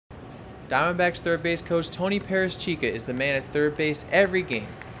Diamondbacks third base coach Tony Perezchica is the man at third base every game,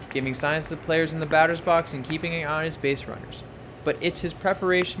 giving signs to the players in the batter's box and keeping an eye on his base runners. But it's his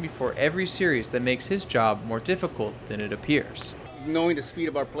preparation before every series that makes his job more difficult than it appears. Knowing the speed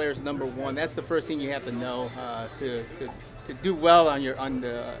of our players is number one. That's the first thing you have to know to do well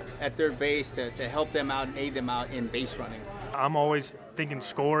at third base, to help them out and aid them out in base running. I'm always thinking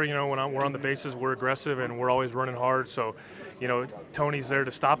score. When we're on the bases, we're aggressive and we're always running hard. So, Tony's there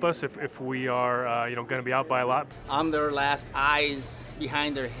to stop us if we are, going to be out by a lot. I'm their last eyes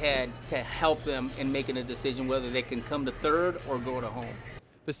behind their head to help them in making a decision whether they can come to third or go to home.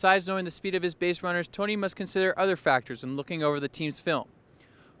 Besides knowing the speed of his base runners, Tony must consider other factors when looking over the team's film.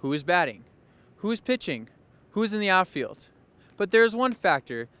 Who is batting? Who is pitching? Who is in the outfield? But there is one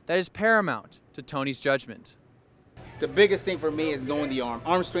factor that is paramount to Tony's judgment. The biggest thing for me is knowing the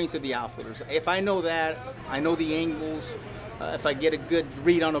arm strengths of the outfielders. If I know that, I know the angles, if I get a good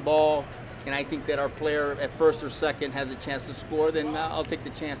read on the ball, and I think that our player at first or second has a chance to score, then I'll take the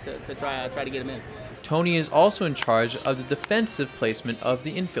chance to try to get him in. Tony is also in charge of the defensive placement of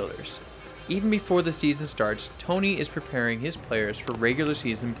the infielders. Even before the season starts, Tony is preparing his players for regular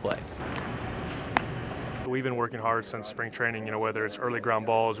season play. We've been working hard since spring training, whether it's early ground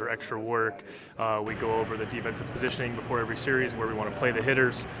balls or extra work. We go over the defensive positioning before every series where we want to play the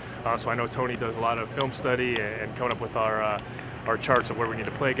hitters. So I know Tony does a lot of film study and coming up with our charts of where we need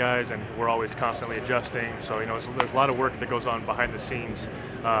to play guys, and we're always constantly adjusting. So, there's a lot of work that goes on behind the scenes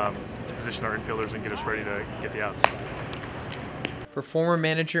to position our infielders and get us ready to get the outs. For former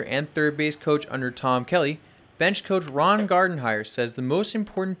manager and third base coach under Tom Kelly, bench coach Ron Gardenhire says the most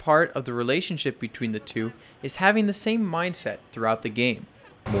important part of the relationship between the two is having the same mindset throughout the game.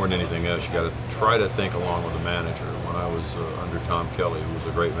 More than anything else, you got to try to think along with the manager. When I was under Tom Kelly, who was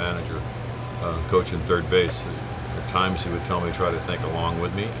a great manager, coaching third base, at times he would tell me try to think along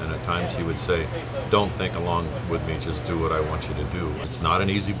with me, and at times he would say, don't think along with me, just do what I want you to do. It's not an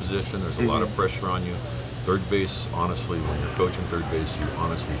easy position. There's a lot of pressure on you. Third base, honestly, when you're coaching third base, you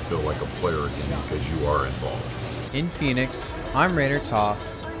honestly feel like a player again because you are involved. In Phoenix, I'm Rainer Toth,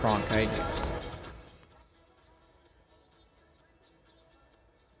 Cronkite News.